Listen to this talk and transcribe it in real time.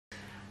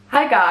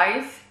Hi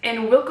guys,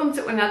 and welcome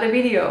to another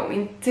video.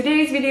 In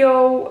today's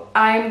video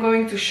I'm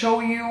going to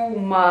show you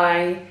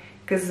my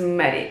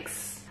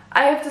cosmetics.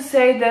 I have to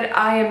say that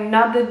I am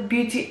not a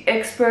beauty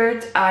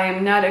expert, I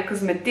am not a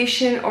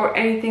cosmetician or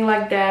anything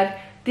like that.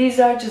 These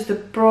are just the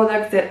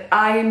products that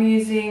I am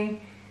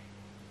using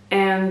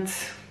and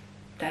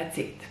that's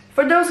it.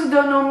 For those who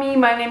don't know me,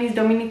 my name is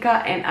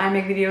Dominika and I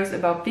make videos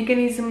about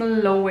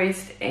veganism, low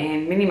waste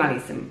and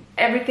minimalism.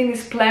 Everything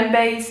is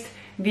plant-based,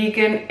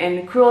 vegan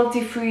and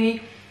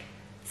cruelty-free.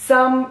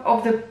 Some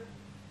of the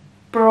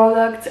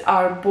products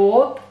are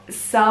bought,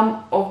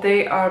 some of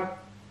they are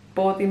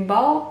bought in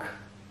bulk,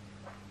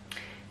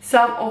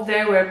 some of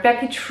they were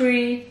package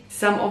free,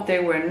 some of they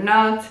were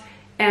not,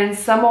 and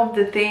some of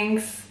the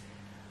things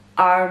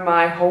are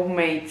my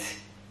homemade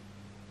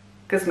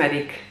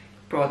cosmetic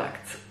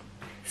products.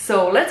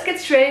 So let's get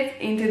straight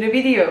into the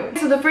video.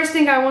 So the first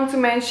thing I want to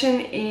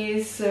mention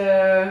is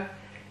 18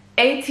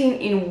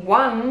 in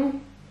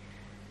 1,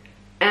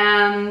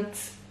 and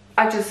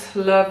I just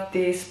love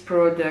this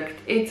product.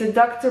 It's a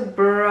Dr.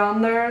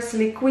 Bronner's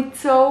liquid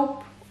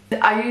soap.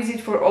 I use it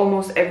for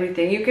almost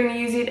everything. You can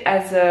use it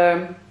as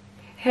a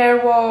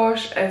hair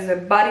wash, as a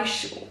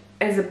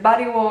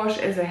body wash,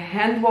 as a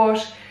hand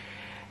wash.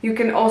 You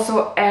can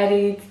also add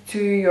it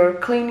to your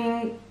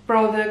cleaning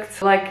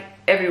products, like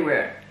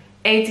everywhere.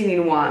 18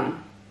 in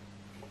 1.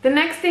 The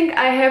next thing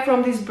I have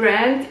from this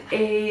brand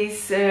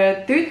is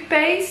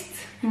toothpaste,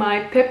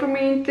 my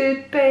peppermint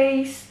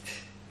toothpaste.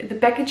 The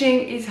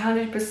packaging is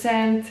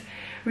 100%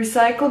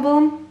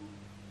 recyclable,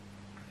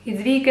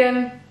 it's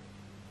vegan,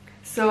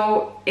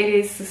 so it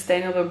is a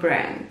sustainable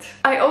brand.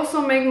 I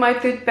also make my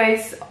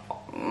toothpaste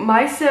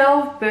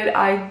myself, but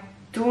I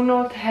do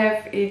not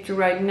have it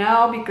right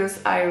now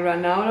because I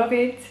ran out of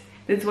it.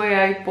 That's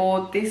why I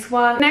bought this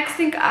one. Next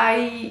thing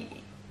I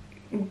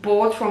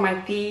bought for my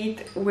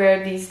teeth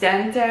were these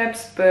dent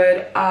tabs,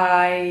 but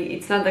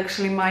it's not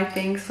actually my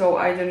thing, so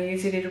I don't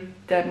use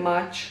it that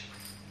much.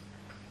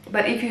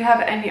 But if you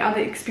have any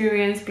other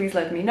experience, please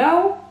let me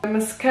know. A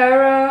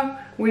mascara,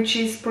 which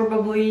is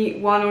probably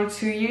 1 or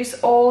 2 years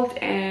old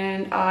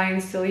and I'm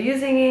still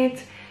using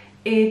it.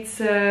 It's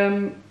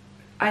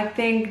I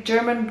think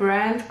German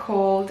brand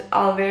called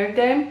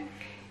Alverde,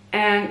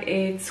 and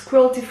it's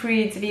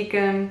cruelty-free, it's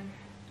vegan,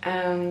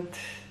 and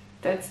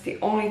that's the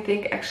only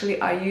thing actually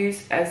I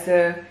use as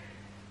a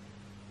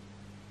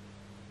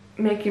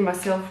making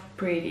myself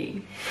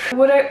pretty.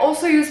 What I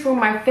also use for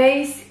my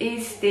face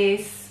is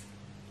this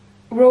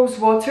rose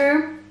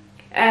water,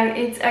 and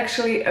it's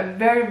actually a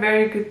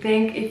very good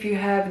thing if you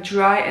have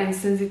dry and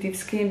sensitive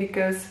skin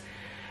because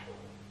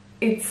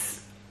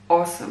it's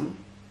awesome.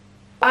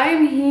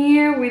 I'm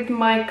here with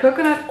my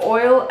coconut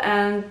oil,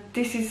 and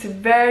this is a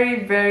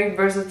very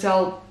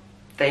versatile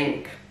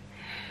thing,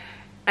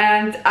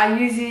 and I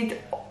use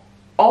it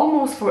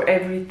almost for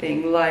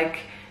everything,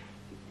 like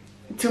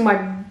to my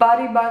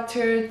body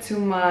butter, to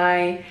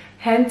my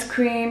hand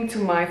cream, to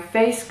my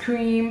face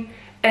cream.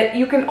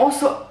 You can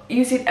also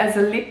use it as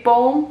a lip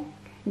balm,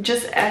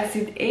 just as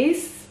it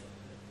is,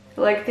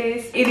 like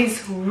this. It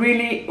is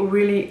really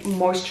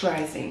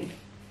moisturizing.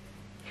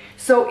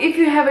 So if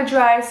you have a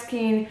dry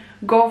skin,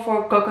 go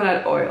for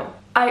coconut oil.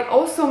 I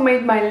also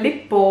made my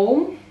lip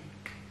balm.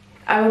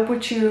 I will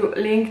put you a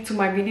link to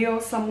my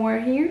video somewhere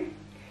here.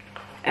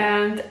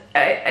 And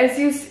as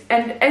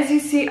you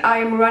see, I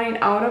am running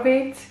out of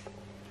it.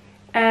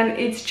 And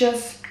it's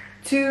just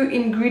 2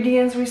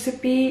 ingredients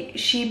recipe: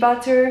 shea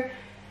butter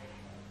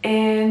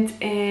and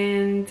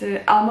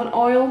almond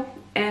oil,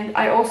 and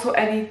I also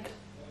added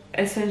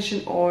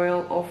essential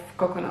oil of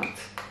coconut.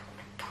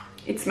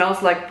 It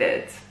smells like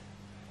that.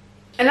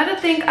 Another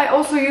thing I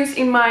also use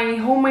in my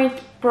homemade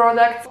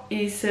product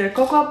is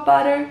cocoa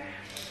butter,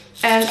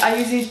 and I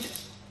use it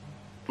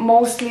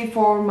mostly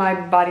for my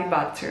body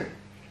butter,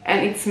 and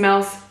it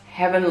smells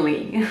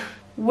heavenly.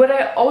 What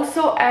I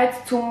also add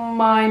to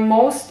my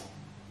most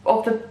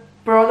of the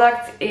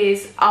products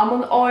is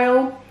almond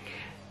oil,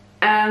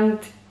 and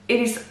it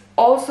is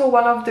also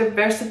one of the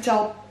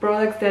versatile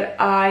products that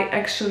I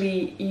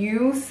actually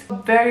use.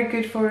 Very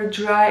good for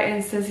dry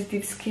and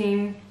sensitive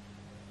skin,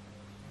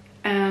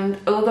 and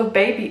a lot of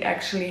baby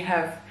actually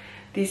have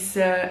this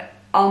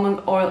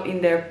almond oil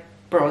in their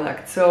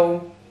product,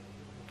 so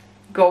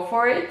go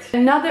for it.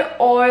 Another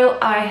oil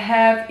I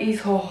have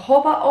is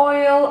jojoba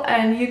oil,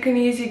 and you can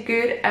use it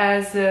good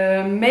as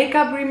a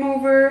makeup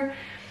remover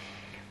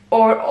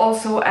or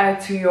also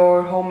add to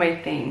your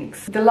homemade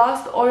things. The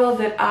last oil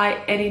that I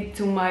added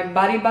to my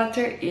body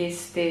butter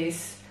is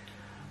this,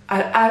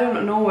 I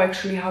don't know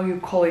actually how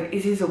you call it.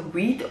 Is this a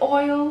wheat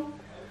oil?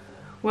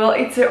 Well,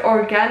 it's an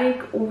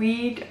organic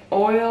wheat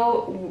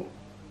oil,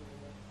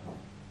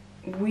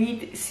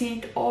 weed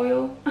seed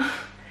oil.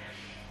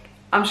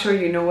 I'm sure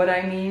you know what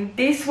I mean.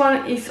 This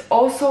one is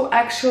also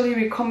actually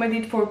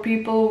recommended for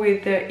people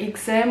with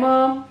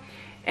eczema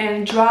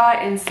and dry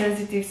and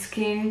sensitive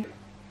skin.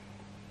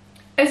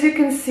 As you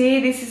can see,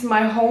 this is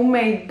my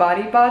homemade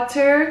body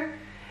butter.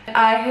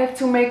 I have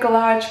to make a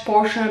large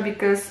portion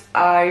because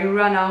I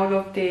ran out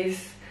of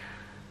this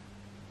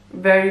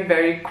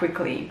very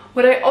quickly.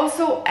 What I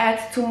also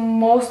add to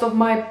most of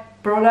my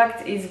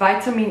products is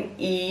vitamin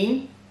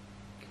E.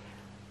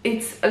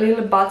 It's a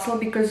little bottle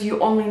because you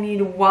only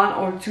need 1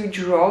 or 2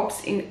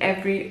 drops in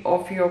every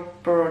of your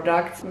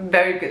products.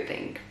 Very good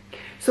thing.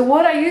 So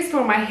what I use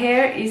for my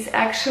hair is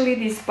actually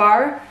this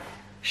bar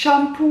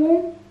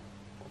shampoo.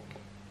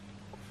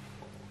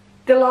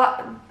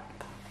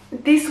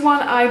 This one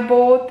I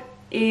bought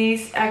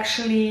is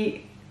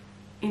actually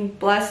in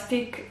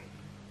plastic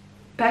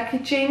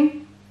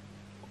packaging,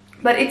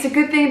 but it's a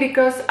good thing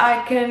because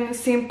I can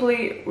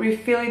simply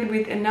refill it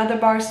with another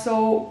bar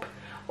soap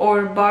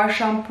or bar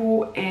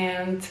shampoo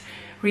and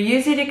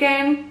reuse it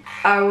again.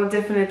 I will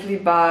definitely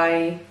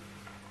buy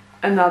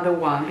another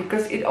one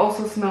because it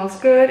also smells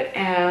good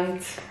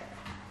and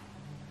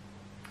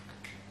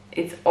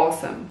it's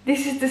awesome.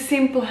 This is the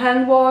simple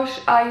hand wash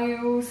I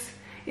use.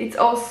 It's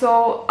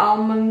also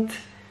almond,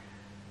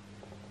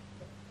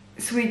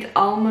 sweet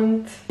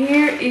almond.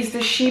 Here is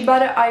the shea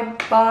butter I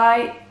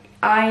buy.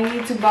 I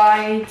need to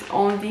buy it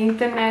on the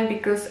internet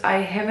because I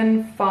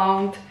haven't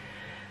found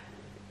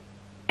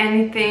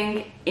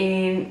anything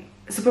in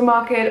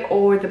supermarket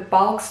or the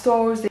bulk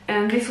stores.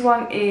 And this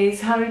one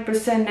is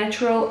 100%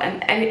 natural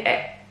and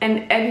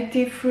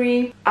additive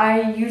free.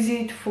 I use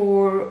it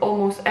for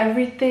almost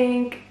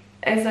everything.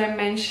 As I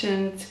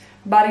mentioned,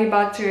 body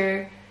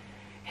butter,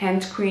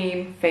 hand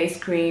cream, face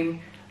cream,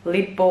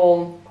 lip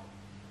balm,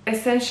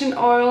 essential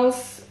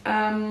oils.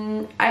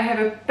 I have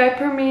a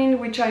peppermint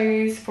which I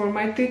use for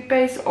my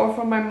toothpaste or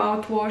for my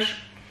mouthwash.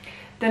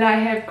 Then I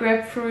have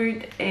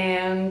grapefruit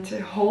and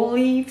whole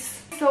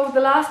leaves. So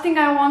the last thing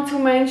I want to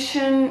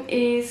mention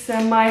is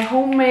my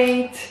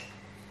homemade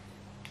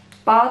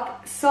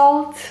bath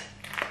salt,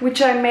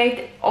 which I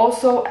made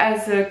also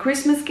as a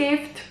Christmas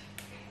gift.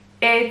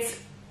 It's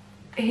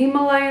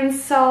Himalayan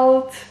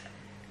salt,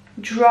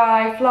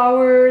 dry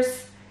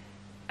flowers,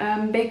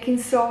 baking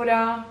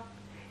soda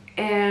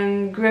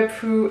and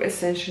grapefruit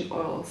essential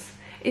oils.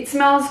 It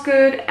smells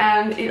good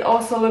and it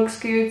also looks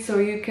good, so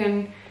you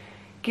can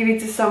give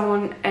it to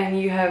someone and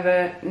you have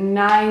a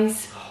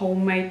nice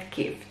homemade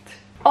gift.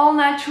 All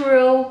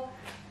natural,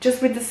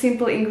 just with the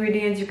simple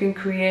ingredients you can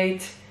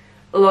create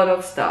a lot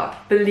of stuff.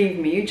 Believe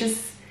me, you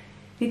just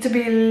need to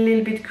be a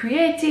little bit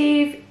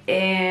creative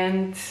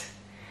and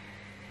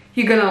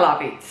you're gonna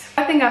love it.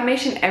 I think I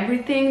mentioned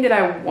everything that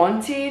I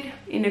wanted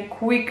in a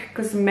quick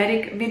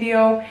cosmetic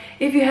video.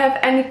 If you have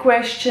any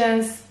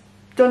questions,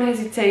 don't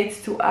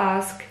hesitate to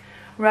ask,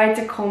 write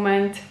a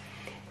comment.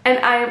 And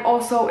I am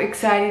also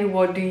excited,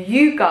 what do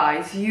you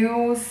guys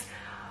use?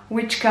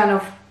 Which kind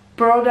of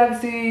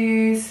products do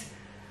you use?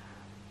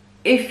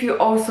 If you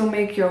also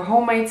make your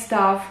homemade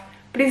stuff,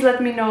 please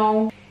let me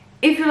know.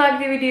 If you like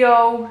the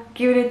video,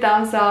 give it a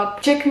thumbs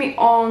up. Check me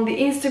on the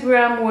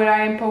Instagram where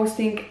I am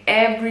posting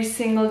every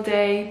single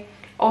day.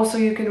 Also,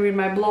 you can read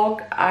my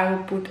blog. I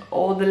will put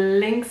all the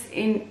links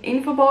in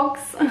info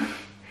box.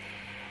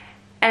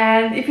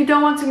 And if you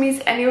don't want to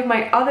miss any of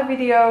my other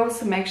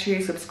videos, make sure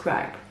you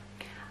subscribe.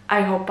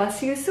 I hope I'll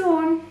see you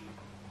soon.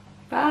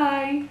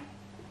 Bye!